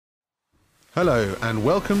Hello and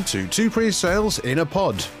welcome to Two Pre-Sales in a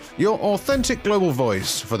Pod, your authentic global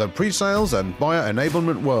voice for the pre-sales and buyer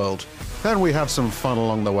enablement world. And we have some fun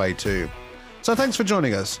along the way too. So thanks for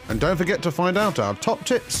joining us, and don't forget to find out our top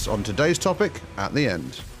tips on today's topic at the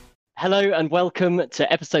end. Hello and welcome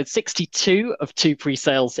to episode 62 of Two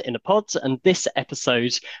Pre-Sales in a Pod. And this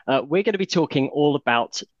episode, we're going to be talking all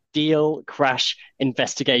about deal crash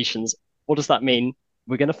investigations. What does that mean?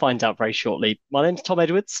 We're going to find out very shortly. My name's Tom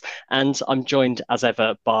Edwards, and I'm joined as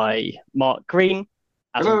ever by Mark Green,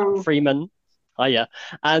 Adam Freeman. Hiya.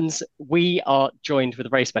 And we are joined with a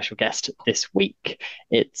very special guest this week.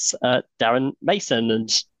 It's Darren Mason. And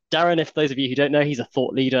Darren, if those of you who don't know, he's a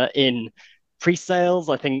thought leader in pre-sales,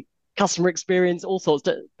 I think customer experience, all sorts.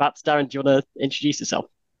 Perhaps, Darren, do you want to introduce yourself?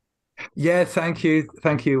 Yeah, thank you,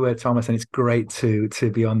 Thomas, and it's great to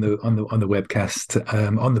be on the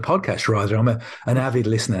webcast, on the podcast rather. I'm an avid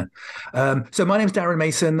listener. So my name's Darren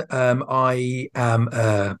Mason. I am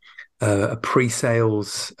a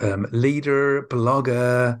pre-sales leader,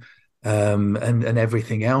 blogger, and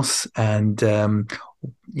everything else. And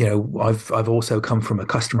I've also come from a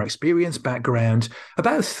customer experience background.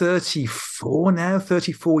 About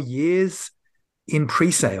 34 years in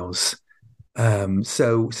pre-sales.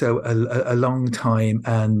 So a long time,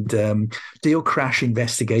 and deal crash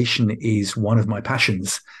investigation is one of my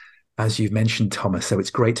passions, as you've mentioned, Thomas. So it's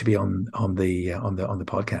great to be on the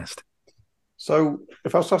podcast. So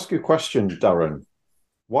if I was to ask you a question, Darren,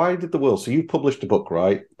 why did the world? So you published a book,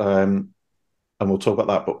 right? And we'll talk about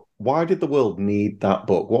that. But why did the world need that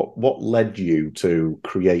book? What led you to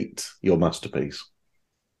create your masterpiece?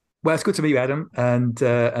 Well, it's good to meet you, Adam, and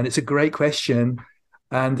it's a great question.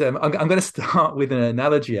 And I'm going to start with an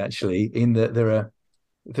analogy, actually, in that there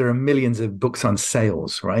are millions of books on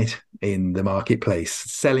sales, right, in the marketplace,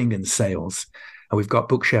 selling and sales, and we've got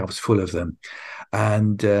bookshelves full of them,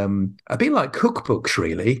 and a bit like cookbooks,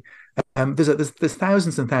 really. There's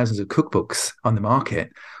thousands and thousands of cookbooks on the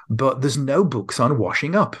market, but there's no books on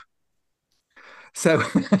washing up. So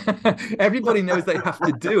everybody knows they have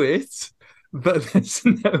to do it, but there's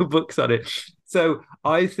no books on it. So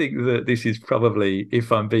I think that this is probably,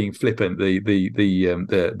 if I'm being flippant,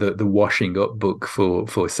 the washing up book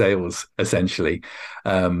for sales. Essentially,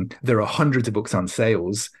 there are hundreds of books on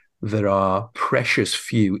sales. There are precious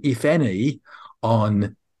few, if any,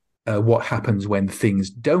 on what happens when things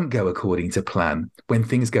don't go according to plan, when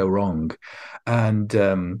things go wrong. And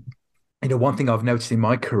one thing I've noticed in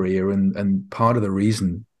my career, and part of the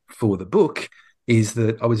reason for the book, is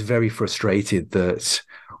that I was very frustrated that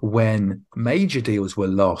when major deals were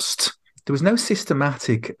lost, there was no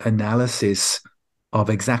systematic analysis of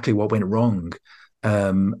exactly what went wrong.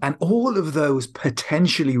 And all of those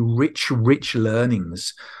potentially rich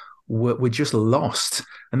learnings were just lost.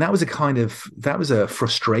 And that was a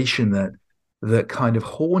frustration that kind of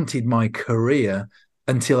haunted my career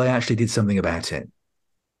until I actually did something about it.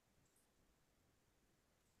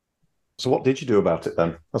 So what did you do about it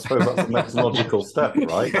then? I suppose that's the next logical step,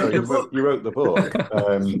 right? So you wrote the book,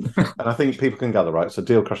 and I think people can gather, right? So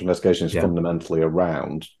deal crash investigation is fundamentally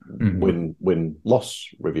around win-loss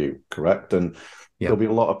review, correct? And there'll be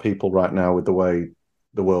a lot of people right now with the way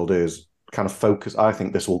the world is kind of focus. I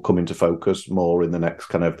think this will come into focus more in the next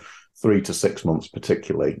kind of 3 to 6 months,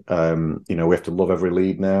 particularly. We have to love every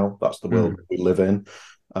lead now. That's the world we live in.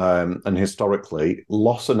 And historically,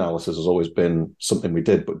 loss analysis has always been something we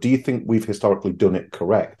did. But do you think we've historically done it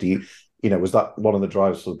correct? Was that one of the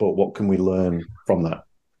drivers for the book? What can we learn from that?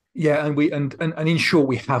 Yeah, and in short,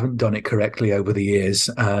 we haven't done it correctly over the years.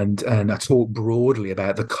 And I talk broadly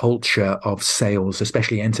about the culture of sales,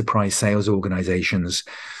 especially enterprise sales organizations.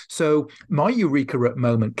 So my eureka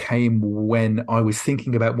moment came when I was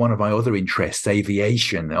thinking about one of my other interests,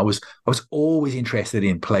 aviation. I was always interested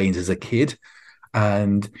in planes as a kid.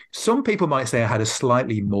 And some people might say I had a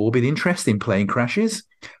slightly morbid interest in plane crashes.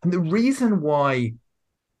 And the reason why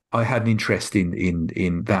I had an interest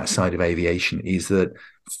in that side of aviation is that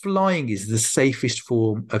flying is the safest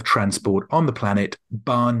form of transport on the planet,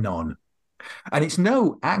 bar none. And it's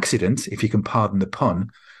no accident, if you can pardon the pun,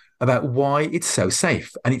 about why it's so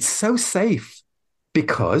safe. And it's so safe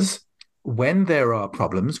because when there are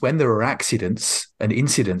problems, when there are accidents and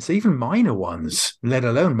incidents, even minor ones, let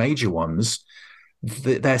alone major ones,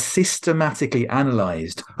 they're systematically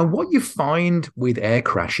analyzed. And what you find with air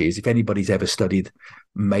crashes, if anybody's ever studied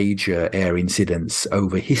major air incidents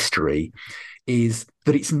over history, is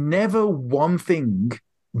that it's never one thing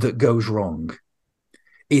that goes wrong.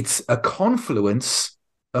 It's a confluence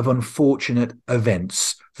of unfortunate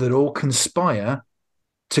events that all conspire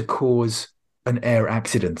to cause an air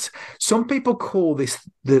accident. Some people call this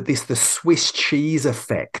the Swiss cheese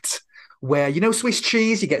effect, where, you know, Swiss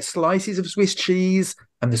cheese, you get slices of Swiss cheese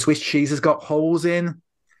and the Swiss cheese has got holes in.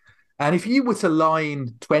 And if you were to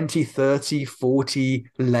line 20, 30, 40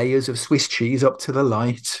 layers of Swiss cheese up to the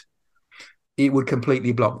light, it would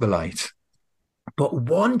completely block the light. But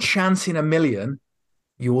one chance in a million,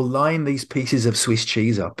 you will line these pieces of Swiss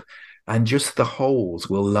cheese up and just the holes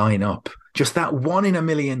will line up. Just that 1 in a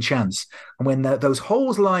million chance. And when those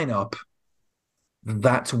holes line up,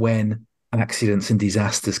 that's when accidents and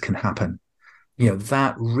disasters can happen. You know,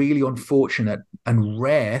 that really unfortunate and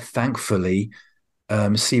rare, thankfully,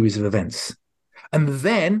 series of events. And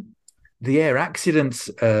then the air accidents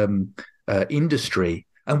industry,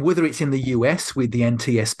 and whether it's in the US with the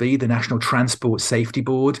NTSB, the National Transport Safety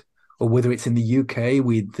Board, or whether it's in the UK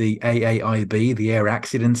with the AAIB, the Air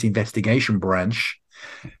Accidents Investigation Branch,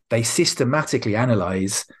 they systematically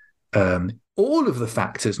analyze all of the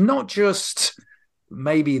factors, not just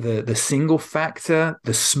maybe the single factor,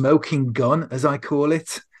 the smoking gun, as I call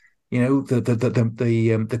it, you know,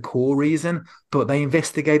 the core reason, but they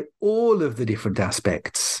investigate all of the different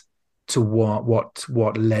aspects to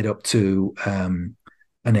what led up to an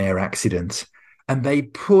air accident, and they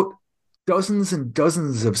put dozens and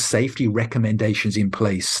dozens of safety recommendations in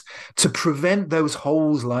place to prevent those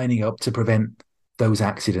holes lining up, to prevent those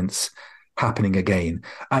accidents happening again.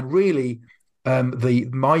 And really,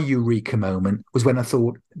 my eureka moment was when I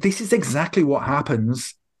thought, this is exactly what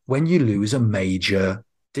happens when you lose a major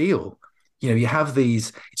deal. You know, you have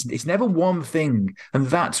these, it's never one thing. And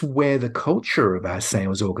that's where the culture of our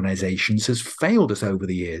sales organizations has failed us over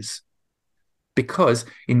the years. Because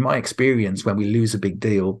in my experience, when we lose a big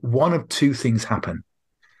deal, one of two things happen.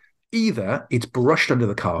 Either it's brushed under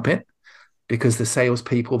the carpet because the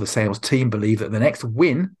salespeople, the sales team believe that the next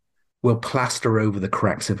win will plaster over the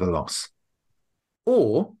cracks of the loss.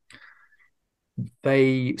 Or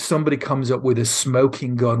somebody comes up with a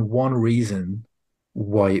smoking gun, one reason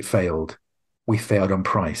why it failed. We failed on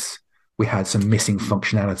price. We had some missing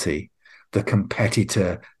functionality. The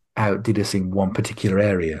competitor outdid us in one particular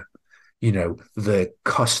area. You know, the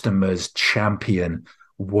customer's champion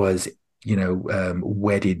was,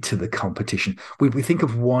 wedded to the competition. We think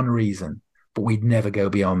of one reason, but we'd never go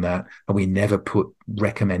beyond that. And we never put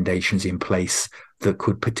recommendations in place that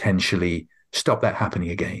could potentially stop that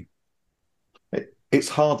happening again. It's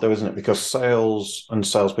hard though, isn't it? Because sales and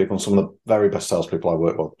salespeople, and some of the very best salespeople I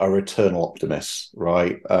work with, are eternal optimists,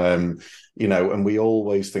 right? And we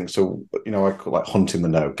always think, so, I call like hunting the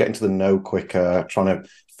no, getting to the no quicker, trying to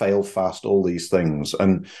fail fast, all these things.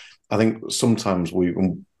 And I think sometimes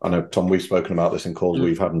I know, Tom, we've spoken about this in calls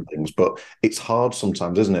we've had and things, but it's hard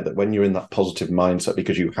sometimes, isn't it? That when you're in that positive mindset,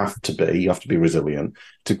 because you have to be resilient,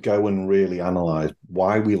 to go and really analyze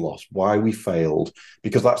why we lost, why we failed,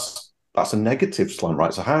 because that's a negative slant,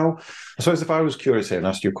 right? So I suppose if I was curious here and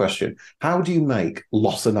asked you a question, how do you make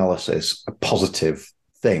loss analysis a positive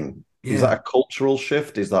thing? Yeah. Is that a cultural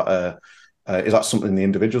shift? Is that something the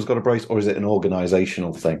individual's got to brace, or is it an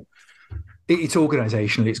organizational thing? It's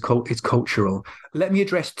organizational, it's cultural. Let me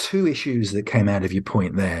address two issues that came out of your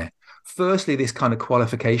point there. Firstly, this kind of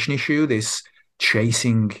qualification issue, this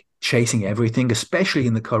chasing everything, especially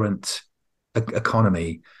in the current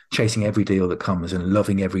economy, chasing every deal that comes and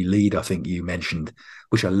loving every lead, I think you mentioned,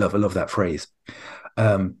 which I love. I love that phrase.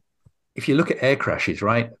 If you look at air crashes,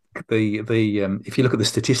 right? If you look at the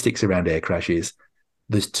statistics around air crashes,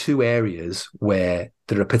 there's two areas that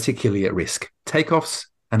are particularly at risk: takeoffs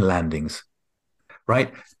and landings,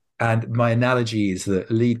 right? And my analogy is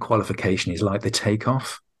that lead qualification is like the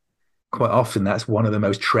takeoff. Quite often, that's one of the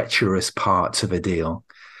most treacherous parts of a deal.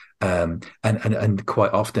 And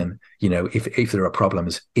quite often, if there are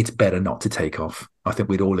problems, it's better not to take off. I think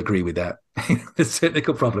we'd all agree with that. There's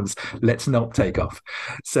technical problems. Let's not take off.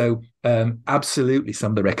 So absolutely,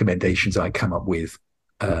 some of the recommendations I come up with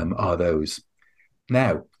are those.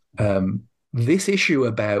 Now, this issue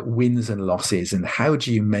about wins and losses and how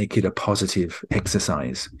do you make it a positive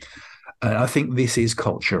exercise? And I think this is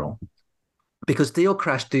cultural, because Deal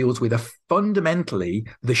Crash deals with fundamentally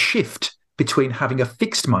the shift between having a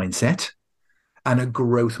fixed mindset and a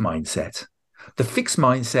growth mindset. The fixed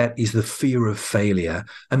mindset is the fear of failure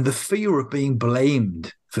and the fear of being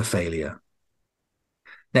blamed for failure.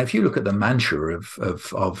 Now, if you look at the mantra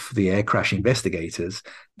of the air crash investigators,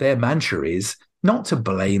 their mantra is not to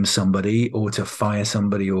blame somebody or to fire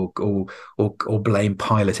somebody or blame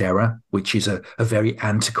pilot error, which is a very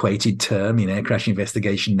antiquated term in air crash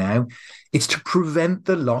investigation now. It's to prevent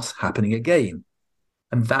the loss happening again.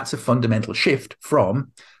 And that's a fundamental shift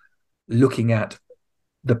from looking at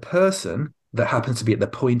the person that happens to be at the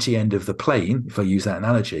pointy end of the plane, if I use that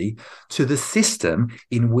analogy, to the system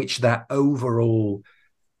in which that overall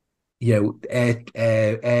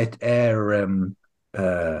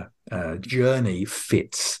journey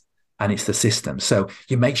fits, and it's the system. So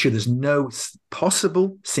you make sure there's no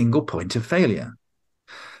possible single point of failure.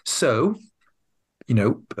 So,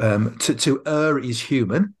 to err is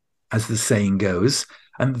human, as the saying goes,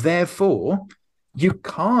 and therefore you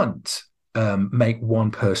can't make one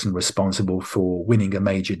person responsible for winning a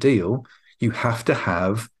major deal. You have to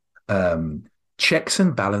have checks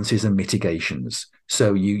and balances and mitigations.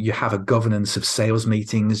 So you have a governance of sales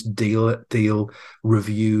meetings, deal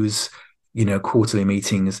reviews, quarterly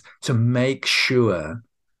meetings, to make sure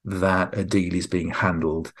that a deal is being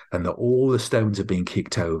handled and that all the stones are being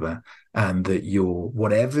kicked over, and that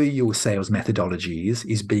whatever your sales methodology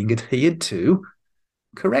is being adhered to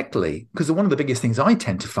correctly. Because one of the biggest things I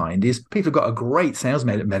tend to find is people have got a great sales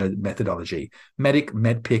methodology,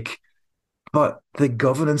 MEDDPICC, but the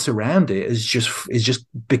governance around it is just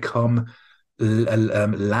become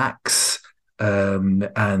lax, and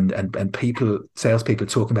salespeople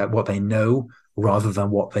talking about what they know rather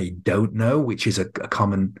than what they don't know, which is a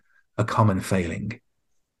common failing.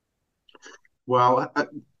 Well,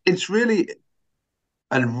 it's really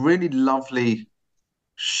a really lovely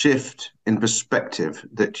shift in perspective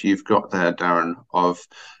that you've got there, Darren, of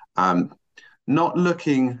not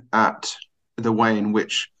looking at the way in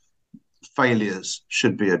which failures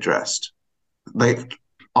should be addressed. They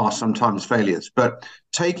are sometimes failures, but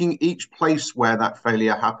taking each place where that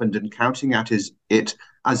failure happened and counting at it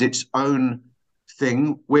as its own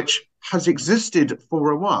thing, which has existed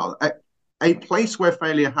for a while. A place where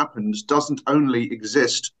failure happens doesn't only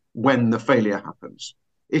exist when the failure happens.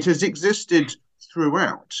 It has existed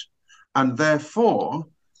throughout. And therefore,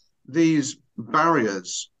 these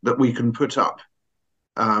barriers that we can put up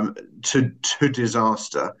to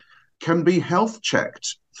disaster can be health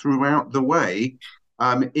checked throughout the way,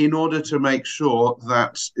 in order to make sure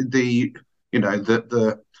that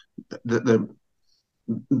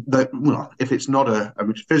well, if it's not a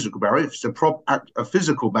physical barrier, if it's a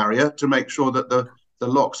physical barrier, to make sure that the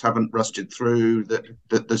locks haven't rusted through,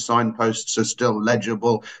 that the signposts are still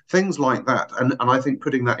legible, things like that. And I think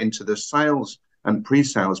putting that into the sales and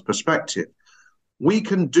pre-sales perspective, we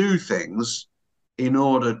can do things in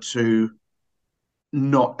order to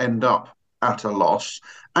not end up at a loss.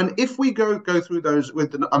 And if we go through those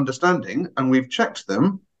with an understanding and we've checked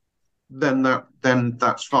them, then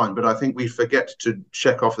that's fine. But I think we forget to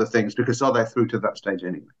check off the things because are they through to that stage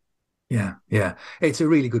anyway? Yeah, it's a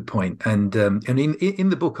really good point. And in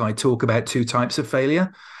the book, I talk about two types of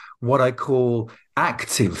failure: what I call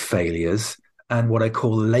active failures and what I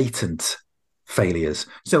call latent failures.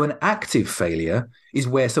 So an active failure is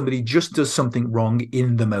where somebody just does something wrong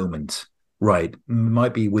in the moment. Right. It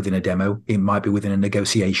might be within a demo. It might be within a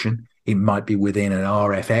negotiation. It might be within an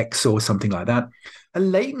RFX or something like that. A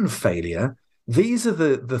latent failure, these are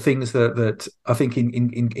the things that I think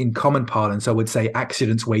in common parlance, I would say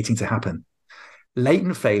accidents waiting to happen.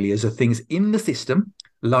 Latent failures are things in the system,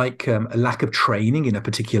 like a lack of training in a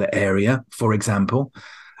particular area, for example,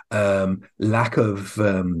 lack of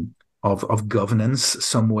governance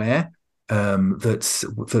somewhere, that's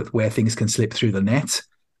where things can slip through the net.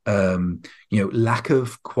 Lack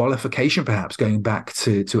of qualification, perhaps going back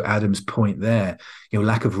to Adam's point there,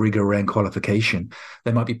 lack of rigor around qualification.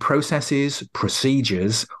 There might be processes,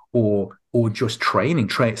 procedures, or just training,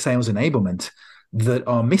 sales enablement that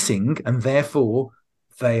are missing, and therefore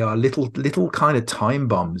they are little kind of time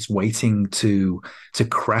bombs waiting to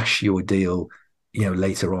crash your deal,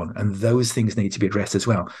 later on. And those things need to be addressed as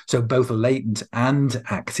well. So both latent and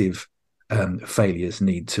active failures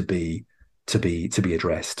need to be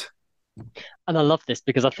addressed. And I love this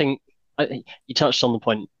because I think you touched on the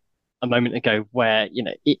point a moment ago where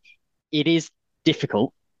it is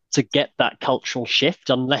difficult to get that cultural shift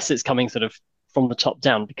unless it's coming sort of from the top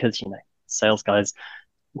down, because sales guys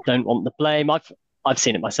don't want the blame. I've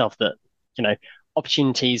seen it myself that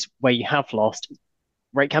opportunities where you have lost,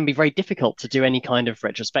 where it can be very difficult to do any kind of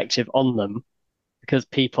retrospective on them because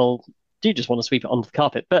people do just want to sweep it under the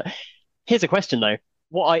carpet. But here's a question though.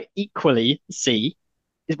 What I equally see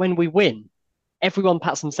is when we win, everyone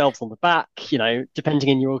pats themselves on the back, depending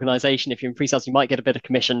on your organization. If you're in pre-sales, you might get a bit of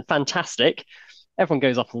commission. Fantastic. Everyone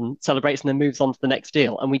goes off and celebrates and then moves on to the next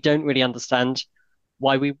deal. And we don't really understand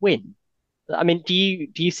why we win. I mean, do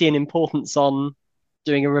you see an importance on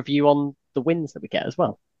doing a review on the wins that we get as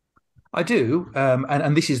well? I do.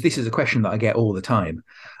 And this is a question that I get all the time.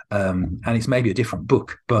 And it's maybe a different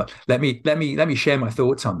book, but let me share my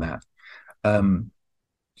thoughts on that.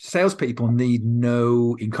 Salespeople need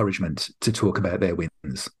no encouragement to talk about their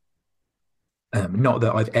wins. Not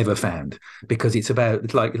that I've ever found, because it's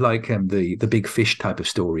like the big fish type of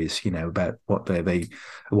stories, about what they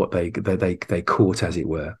caught, as it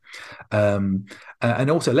were.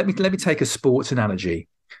 And also, let me take a sports analogy.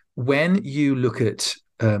 When you look at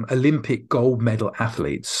Olympic gold medal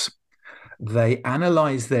athletes, they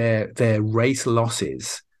analyze their race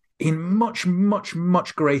losses in much, much,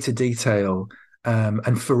 much greater detail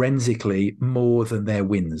and forensically more than their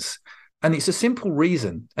wins. And it's a simple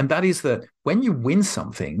reason, and that is that when you win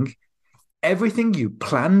something, everything you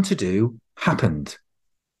planned to do happened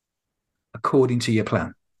according to your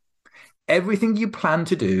plan. Everything you planned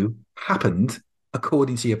to do happened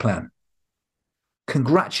according to your plan.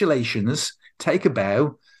 Congratulations, take a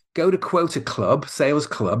bow, go to quota club, sales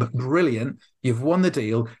club, brilliant, you've won the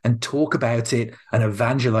deal, and talk about it and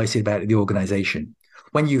evangelize it about the organization.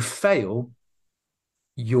 When you fail,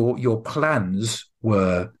 your plans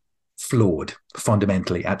were flawed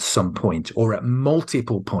fundamentally at some point or at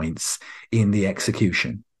multiple points in the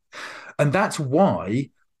execution. And that's why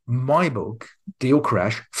my book, Deal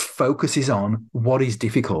Crash, focuses on what is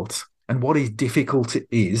difficult, and what is difficult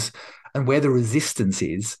is, and where the resistance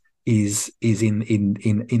is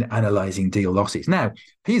in analyzing deal losses. Now,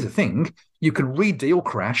 here's the thing. You can read Deal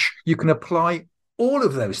Crash. You can apply all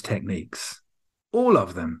of those techniques, all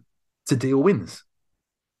of them, to deal wins.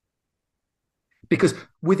 Because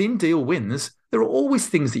within deal wins, there are always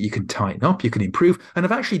things that you can tighten up, you can improve. And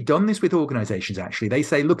I've actually done this with organizations, actually. They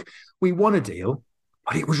say, look, we won a deal,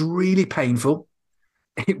 but it was really painful.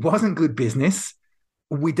 It wasn't good business.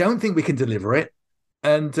 We don't think we can deliver it.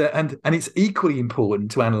 And it's equally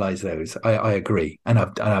important to analyze those. I agree. And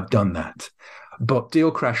I've done that. But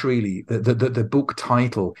Deal Crash, really, the book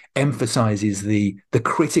title emphasizes the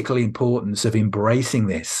critical importance of embracing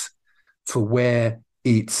this for where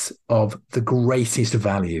it's of the greatest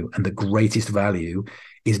value. And the greatest value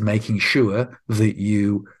is making sure that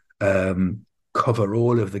you cover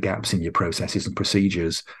all of the gaps in your processes and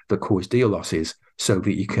procedures that cause deal losses, so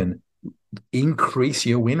that you can increase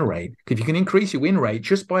your win rate. If you can increase your win rate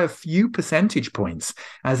just by a few percentage points,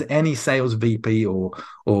 as any sales VP or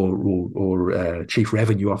chief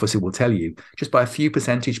revenue officer will tell you, just by a few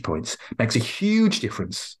percentage points makes a huge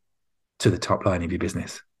difference to the top line of your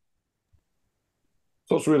business.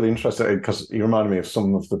 So it's really interesting, because you reminded me of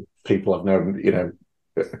some of the people I've known,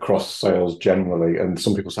 across sales generally. And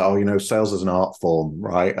some people say, sales is an art form,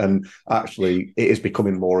 right? And actually, it is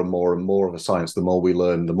becoming more and more and more of a science. The more we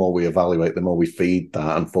learn, the more we evaluate, the more we feed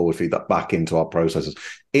that and forward feed that back into our processes.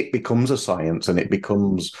 It becomes a science, and it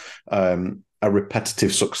becomes a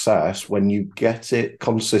repetitive success when you get it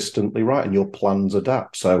consistently right and your plans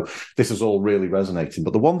adapt. So this is all really resonating.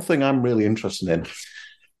 But the one thing I'm really interested in,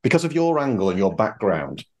 because of your angle and your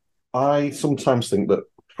background, I sometimes think that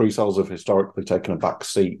pre-sales have historically taken a back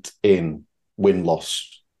seat in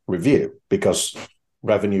win-loss review, because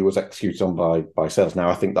revenue was executed on by sales. Now,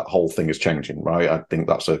 I think that whole thing is changing, right? I think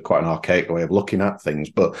that's quite an archaic way of looking at things.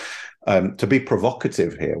 But to be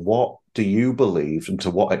provocative here, what do you believe, and to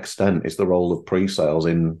what extent is the role of pre-sales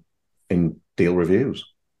in deal reviews?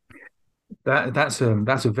 That's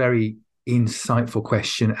a very insightful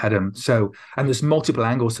question, Adam. So, and there's multiple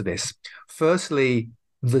angles to this. Firstly,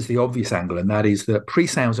 there's the obvious angle, and that is that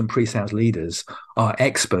pre-sales and pre-sales leaders are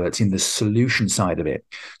experts in the solution side of it.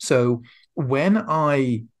 So when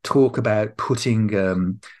I talk about putting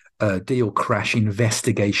a deal crash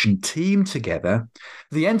investigation team together,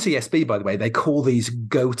 the NTSB, by the way, they call these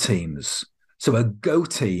go teams. So a go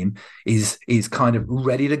team is kind of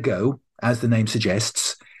ready to go, as the name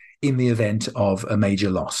suggests, in the event of a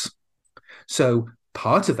major loss. So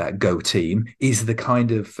part of that go team is the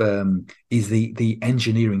kind of is the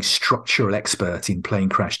engineering structural expert in plane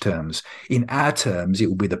crash terms. In our terms, it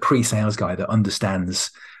will be the pre-sales guy that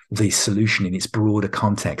understands the solution in its broader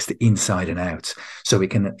context, inside and out. So it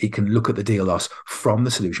can look at the deal loss from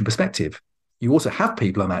the solution perspective. You also have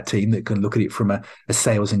people on that team that can look at it from a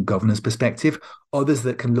sales and governance perspective, others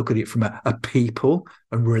that can look at it from a people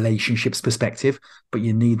and relationships perspective, but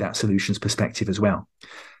you need that solutions perspective as well.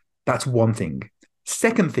 That's one thing.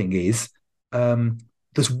 Second thing is,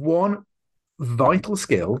 there's one vital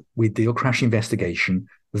skill with deal crash investigation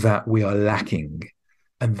that we are lacking,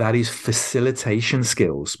 and that is facilitation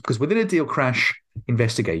skills. Because within a deal crash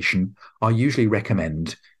investigation, I usually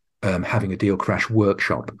recommend having a deal crash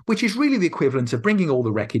workshop, which is really the equivalent of bringing all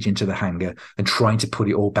the wreckage into the hangar and trying to put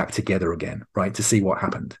it all back together again, right, to see what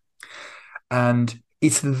happened. And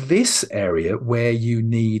it's this area where you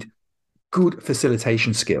need good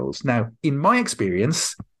facilitation skills. Now, in my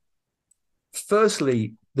experience,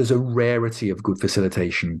 firstly, there's a rarity of good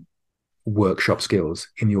facilitation workshop skills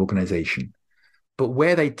in the organization. But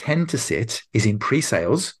where they tend to sit is in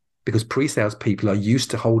pre-sales, because pre-sales people are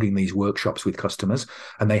used to holding these workshops with customers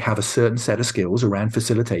and they have a certain set of skills around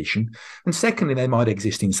facilitation. And secondly, they might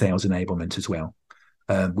exist in sales enablement as well,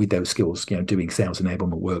 with those skills, doing sales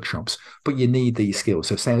enablement workshops. But you need these skills.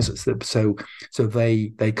 So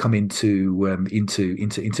they come into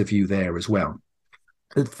view there as well.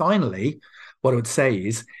 And finally, what I would say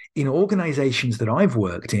is, in organizations that I've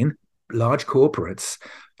worked in, large corporates,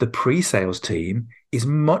 the pre-sales team is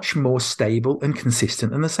much more stable and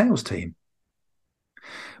consistent than the sales team,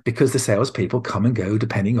 because the salespeople come and go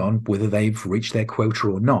depending on whether they've reached their quota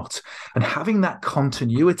or not. And having that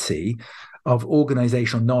continuity of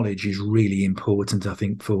organizational knowledge is really important, I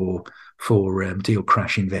think, for deal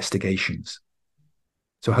crash investigations.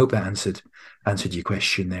 So I hope that answered your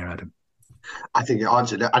question there, Adam. I think it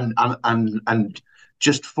answered it, and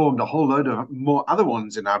just formed a whole load of more other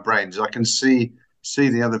ones in our brains. I can see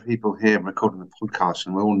the other people here recording the podcast,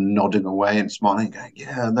 and we're all nodding away and smiling, going,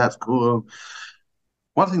 "Yeah, that's cool."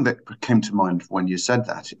 One thing that came to mind when you said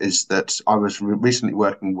that is that I was recently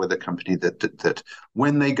working with a company that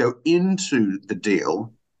when they go into the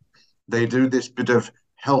deal, they do this bit of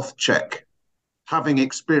health check. Having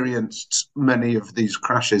experienced many of these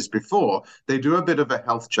crashes before, they do a bit of a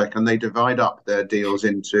health check and they divide up their deals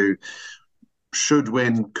into should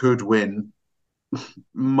win, could win,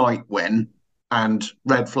 might win, and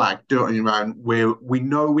red flag. Do it on your own. We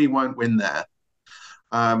know we won't win there.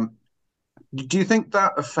 Do you think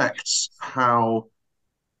that affects how,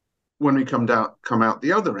 when we come out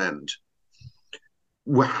the other end,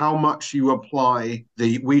 how much you apply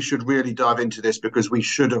we should really dive into this because we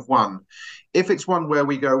should have won? If it's one where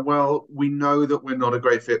we go, well, we know that we're not a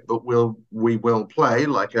great fit, but we will play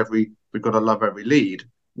like we've got to love every lead.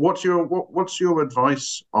 What's your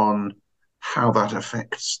advice on how that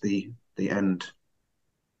affects the end?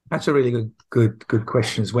 That's a really good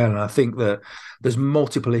question as well. And I think that there's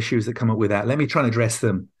multiple issues that come up with that. Let me try and address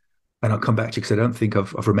them, and I'll come back to you because I don't think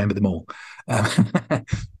I've remembered them all. But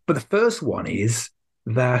the first one is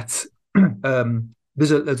that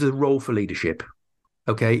there's a role for leadership.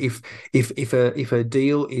 Okay, if a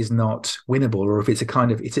deal is not winnable, or if it's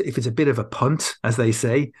if it's a bit of a punt, as they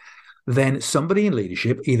say, then somebody in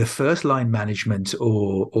leadership, either first line management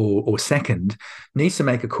or second, needs to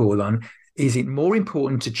make a call on: is it more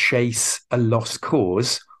important to chase a lost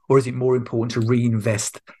cause, or is it more important to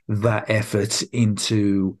reinvest that effort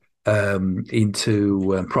into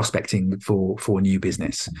prospecting for new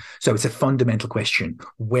business? So it's a fundamental question.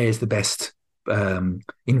 Where's the best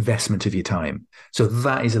investment of your time? So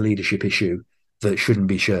that is a leadership issue that shouldn't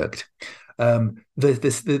be shirked.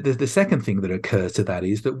 The second thing that occurs to that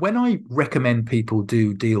is that when I recommend people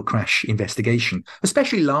do deal crash investigation,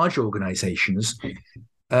 especially large organizations,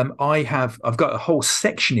 I've got a whole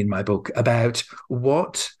section in my book about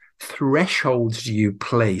what thresholds do you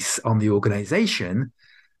place on the organization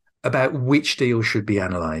about which deals should be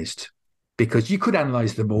analyzed. Because you could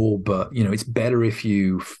analyze them all, but it's better if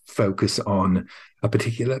you focus on a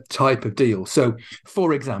particular type of deal. So,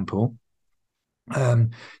 for example,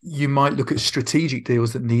 you might look at strategic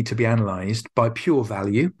deals that need to be analyzed by pure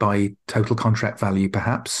value, by total contract value,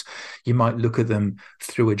 perhaps. You might look at them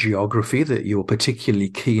through a geography that you're particularly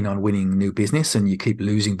keen on winning new business and you keep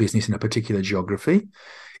losing business in a particular geography.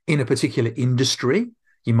 In a particular industry,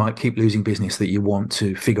 you might keep losing business that you want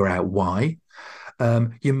to figure out why.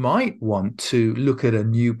 You might want to look at a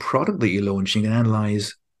new product that you're launching and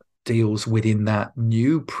analyze deals within that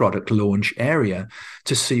new product launch area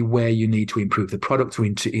to see where you need to improve the product or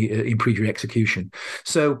improve your execution.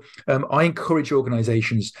 So I encourage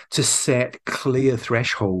organizations to set clear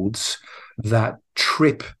thresholds that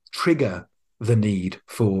trigger the need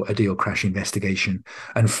for a deal crash investigation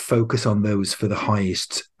and focus on those for the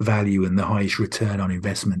highest value and the highest return on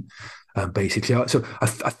investment. Basically, so I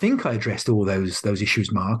think I addressed all those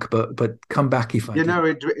issues, Mark. But come back if I.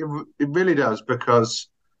 It really does, because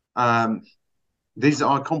these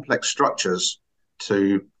are complex structures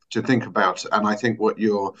to think about, and I think what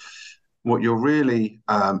you're really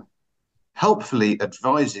helpfully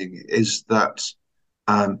advising is that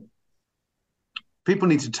people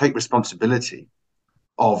need to take responsibility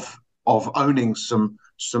of owning some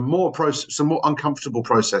more uncomfortable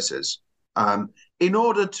processes in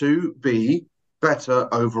order to be better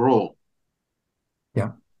overall.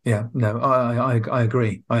 Yeah, no, I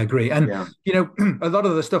agree. And, a lot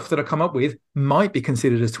of the stuff that I come up with might be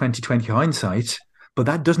considered as 20/20 hindsight, but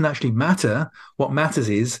that doesn't actually matter. What matters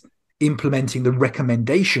is implementing the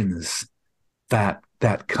recommendations that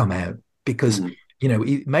come out, because,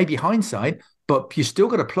 it may be hindsight, but you still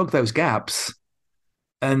got to plug those gaps.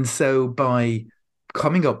 And so by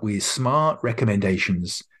coming up with smart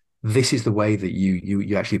recommendations. This is the way that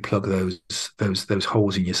you actually plug those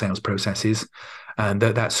holes in your sales processes, and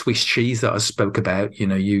that Swiss cheese that I spoke about.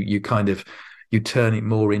 You kind of turn it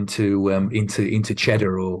more into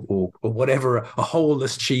cheddar or whatever a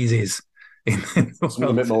holeless cheese is. Something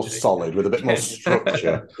a bit more solid with a bit more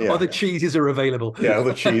structure. Yeah. Other cheeses are available. Yeah,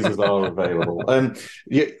 other cheeses are available.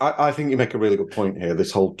 Yeah, I think you make a really good point here.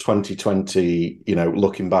 This whole 2020,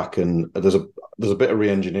 looking back, and there's a bit of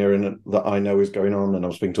re-engineering that I know is going on, and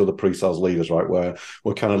I'm speaking to other pre-sales leaders, right, where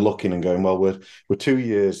we're kind of looking and going, well, we're 2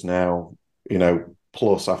 years now,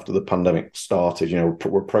 plus after the pandemic started,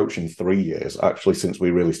 we're approaching 3 years actually since we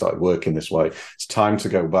really started working this way. It's time to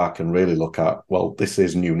go back and really look at, well, this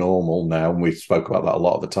is new normal now, and we spoke about that a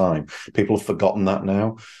lot of the time. People have forgotten that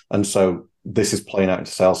now, and so this is playing out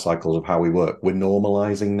into sales cycles of how we work. We're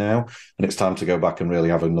normalizing now, and it's time to go back and really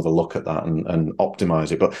have another look at that and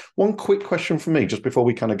optimize it. But one quick question from me, just before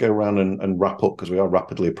we kind of go around and wrap up, because we are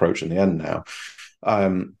rapidly approaching the end now.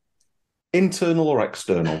 Internal or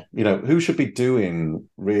external? Who should be doing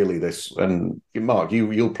really this? And Mark,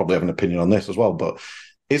 you'll probably have an opinion on this as well, but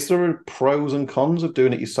is there pros and cons of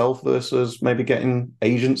doing it yourself versus maybe getting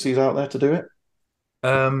agencies out there to do it?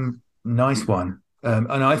 Nice one.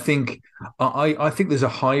 And I think there's a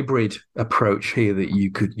hybrid approach here that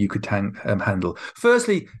you could handle.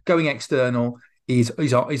 Firstly, going external is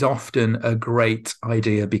often a great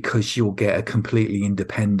idea because you'll get a completely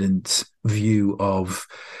independent view of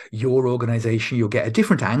your organization. You'll get a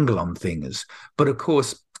different angle on things. But of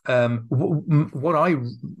course, what I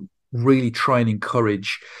really try and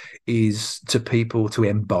encourage is to people to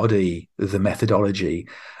embody the methodology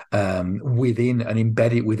within and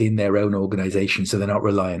embed it within their own organization, so they're not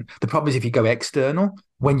reliant. The problem is if you go external,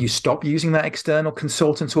 when you stop using that external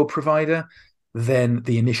consultant or provider, then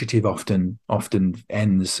the initiative often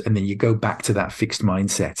ends, and then you go back to that fixed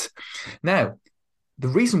mindset. Now, the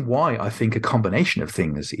reason why I think a combination of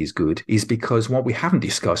things is good is because what we haven't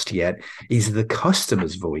discussed yet is the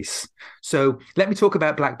customer's voice. So let me talk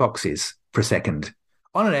about black boxes for a second.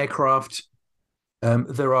 On an aircraft,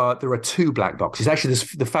 there are two black boxes. Actually,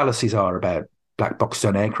 the fallacies are about black boxes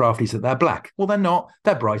on aircraft is that they're black. Well, they're not.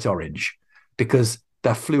 They're bright orange because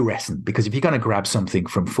they're fluorescent. Because if you're going to grab something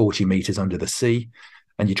from 40 meters under the sea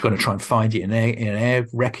and you're going to try and find it in an air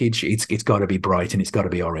wreckage, it's got to be bright and it's got to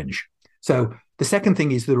be orange. So the second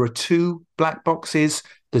thing is there are two black boxes.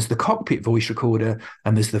 There's the cockpit voice recorder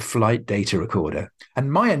and there's the flight data recorder.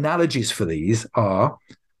 And my analogies for these are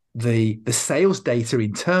the sales data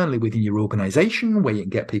internally within your organization, where you can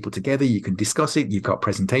get people together, you can discuss it, you've got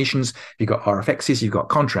presentations, you've got RFXs, you've got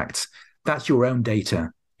contracts. That's your own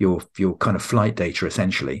data, your kind of flight data,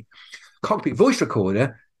 essentially. Cockpit voice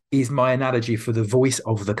recorder is my analogy for the voice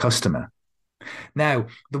of the customer. Now,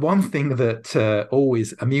 the one thing that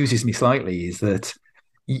always amuses me slightly is that,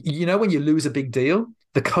 when you lose a big deal,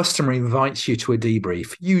 the customer invites you to a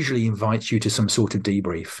debrief, usually invites you to some sort of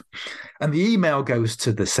debrief. And the email goes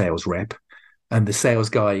to the sales rep, and the sales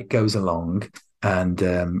guy goes along and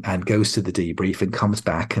goes to the debrief and comes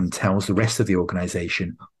back and tells the rest of the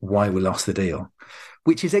organization why we lost the deal,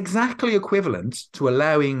 which is exactly equivalent to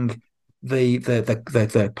allowing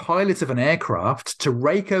the pilot of an aircraft to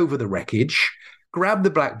rake over the wreckage, grab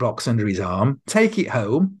the black box under his arm, take it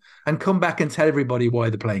home, and come back and tell everybody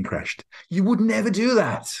why the plane crashed. You would never do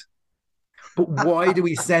that. But why do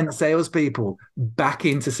we send salespeople back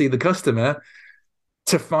in to see the customer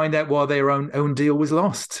to find out why their own deal was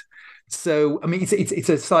lost? So, I mean, it's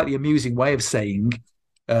a slightly amusing way of saying,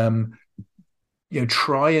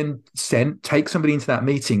 try and take somebody into that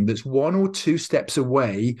meeting that's one or two steps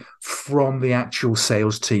away from the actual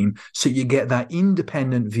sales team, so you get that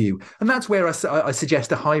independent view. And that's where I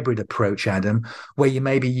suggest a hybrid approach, Adam, where you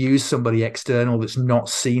maybe use somebody external that's not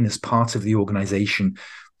seen as part of the organization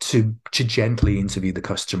to gently interview the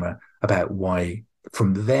customer about why,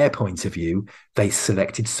 from their point of view, they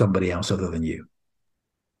selected somebody else other than you.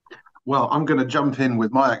 Well, I'm going to jump in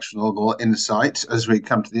with my actionable insight as we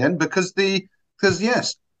come to the end, because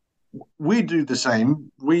yes, we do the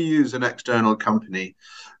same. We use an external company.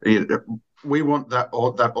 We want that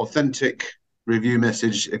authentic review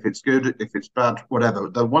message. If it's good, if it's bad, whatever.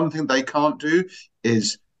 The one thing they can't do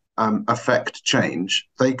is affect change.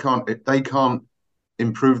 They can't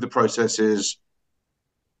improve the processes,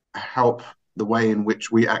 help the way in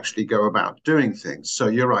which we actually go about doing things. So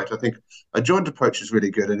you're right. I think a joint approach is really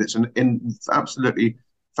good, and it's an absolutely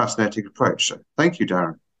fascinating approach. So thank you,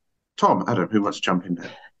 Darren. Tom, Adam, who wants to jump in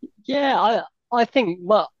there? Yeah, I think,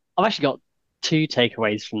 well, I've actually got two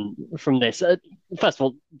takeaways from this. First of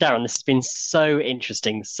all, Darren, this has been so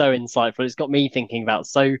interesting, so insightful. It's got me thinking about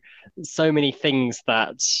so many things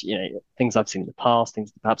that, things I've seen in the past,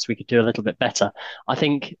 things that perhaps we could do a little bit better. I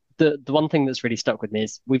think the one thing that's really stuck with me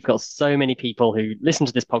is we've got so many people who listen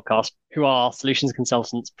to this podcast who are solutions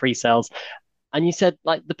consultants, pre-sales, and you said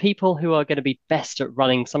like the people who are going to be best at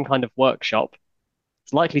running some kind of workshop,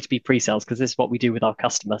 it's likely to be pre-sales because this is what we do with our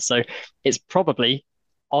customers. So it's probably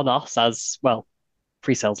on us as well,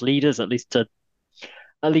 pre-sales leaders, at least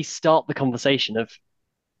start the conversation of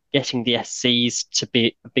getting the SCs to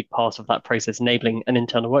be a big part of that process, enabling an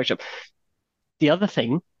internal workshop. The other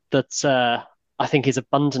thing that I think is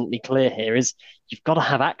abundantly clear here is you've got to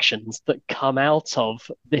have actions that come out of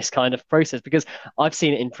this kind of process, because I've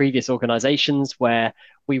seen it in previous organizations where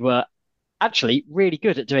we were actually really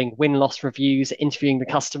good at doing win-loss reviews, interviewing the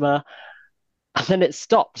customer, and then it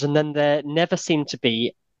stopped, and then there never seemed to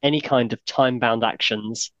be any kind of time-bound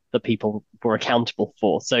actions that people were accountable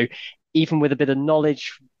for. So even with a bit of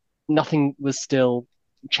knowledge, nothing was still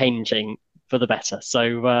changing for the better.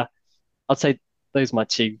 So I'd say those are my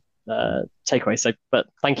two takeaways. So, but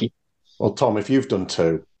thank you. Well, Tom, if you've done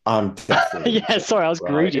two, I'm definitely yeah. Sorry, I was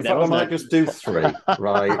greedy. In fact, I might just do three,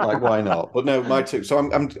 right? Like, why not? But no, my two. So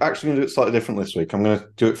I'm actually going to do it slightly differently this week. I'm going to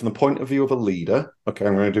do it from the point of view of a leader. Okay,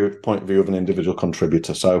 I'm going to do it from the point of view of an individual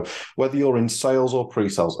contributor. So whether you're in sales or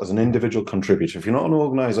pre-sales, as an individual contributor, if you're not an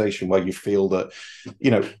organisation where you feel that,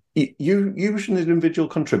 you as an individual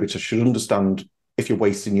contributor should understand if you're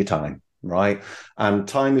wasting your time. Right. And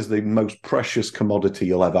time is the most precious commodity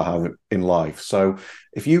you'll ever have in life. So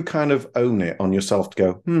if you kind of own it on yourself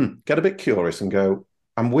to go, get a bit curious and go,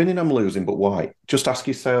 I'm winning, I'm losing, but why? Just ask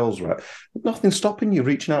your sales rep. Nothing's stopping you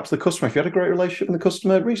reaching out to the customer. If you had a great relationship with the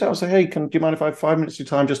customer, reach out and say, hey, do you mind if I have 5 minutes of your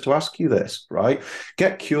time just to ask you this? Right.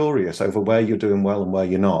 Get curious over where you're doing well and where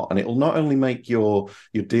you're not. And it'll not only make your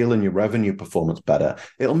deal and your revenue performance better,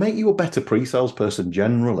 it'll make you a better pre-sales person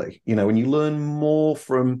generally, and you learn more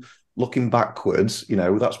from looking backwards.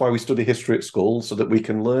 That's why we study history at school, so that we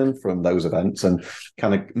can learn from those events and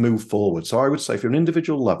kind of move forward. So I would say if you're an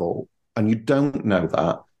individual level and you don't know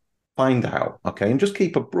that, find out, okay? And just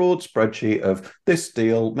keep a broad spreadsheet of this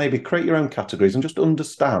deal, maybe create your own categories and just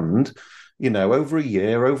understand, over a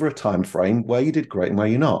year, over a time frame, where you did great and where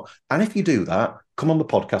you're not. And if you do that, come on the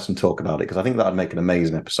podcast and talk about it, because I think that'd make an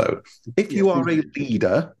amazing episode. If you are a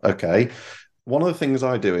leader, okay, one of the things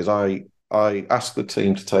I do is I ask the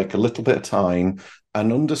team to take a little bit of time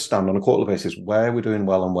and understand on a quarterly basis where we're doing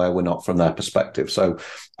well and where we're not from their perspective. So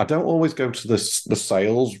I don't always go to the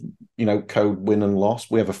sales, code win and loss.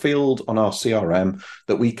 We have a field on our CRM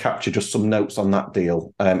that we capture just some notes on that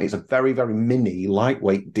deal. It's a very, very mini,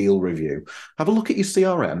 lightweight deal review. Have a look at your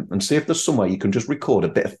CRM and see if there's somewhere you can just record a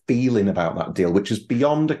bit of feeling about that deal, which is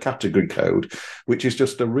beyond a category code, which is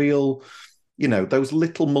just a real... those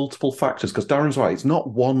little multiple factors, because Darren's right, it's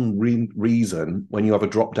not one reason when you have a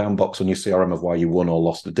drop-down box on your CRM of why you won or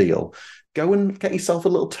lost a deal. Go and get yourself a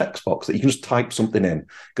little text box that you can just type something in,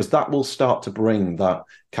 because that will start to bring that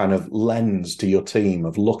kind of lens to your team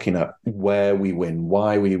of looking at where we win,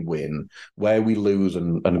 why we win, where we lose,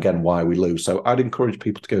 and again, why we lose. So I'd encourage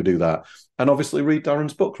people to go do that. And obviously read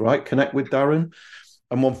Darren's book, right? Connect with Darren.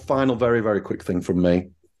 And one final very, very quick thing from me.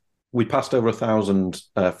 We passed over 1,000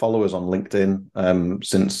 followers on LinkedIn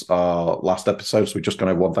since our last episode. So we've just gone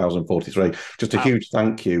over 1,043. Just a huge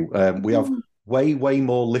thank you. We have way, way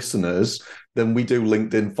more listeners than we do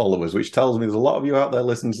LinkedIn followers, which tells me there's a lot of you out there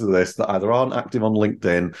listening to this that either aren't active on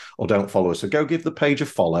LinkedIn or don't follow us. So go give the page a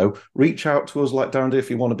follow. Reach out to us like Darren did if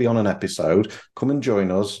you want to be on an episode. Come and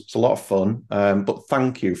join us. It's a lot of fun. But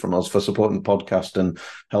thank you from us for supporting the podcast and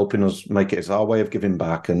helping us make it. It's our way of giving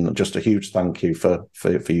back. And just a huge thank you for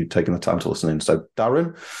you taking the time to listen in. So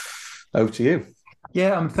Darren, over to you.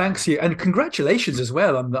 Yeah, thanks you, and congratulations as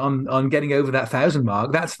well on getting over that 1,000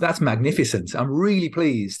 mark. That's magnificent. I'm really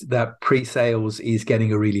pleased that pre-sales is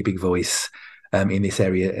getting a really big voice in this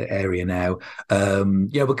area now.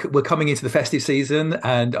 We're coming into the festive season,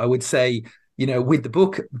 and I would say, with the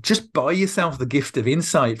book, just buy yourself the gift of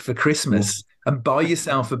insight for Christmas and buy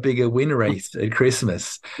yourself a bigger win rate at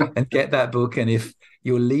Christmas and get that book. And if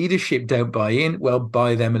your leadership don't buy in, well,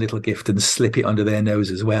 buy them a little gift and slip it under their nose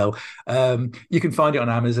as well. You can find it on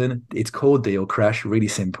Amazon. It's called Deal Crash, really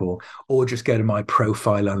simple. Or just go to my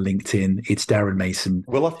profile on LinkedIn. It's Darren Mason.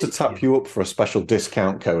 We'll have to tap you up for a special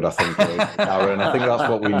discount code, I think, Darren. I think that's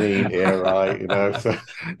what we need here, right? So.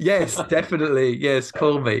 Yes, definitely. Yes,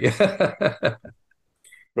 call me.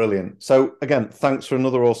 Brilliant. So again, thanks for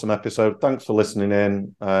another awesome episode. Thanks for listening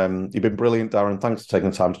in. You've been brilliant, Darren. Thanks for taking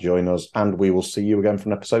the time to join us. And we will see you again for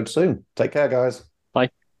an episode soon. Take care, guys. Bye.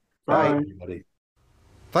 Bye. everybody.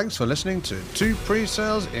 Thanks for listening to Two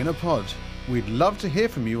Pre-Sales in a Pod. We'd love to hear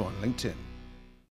from you on LinkedIn.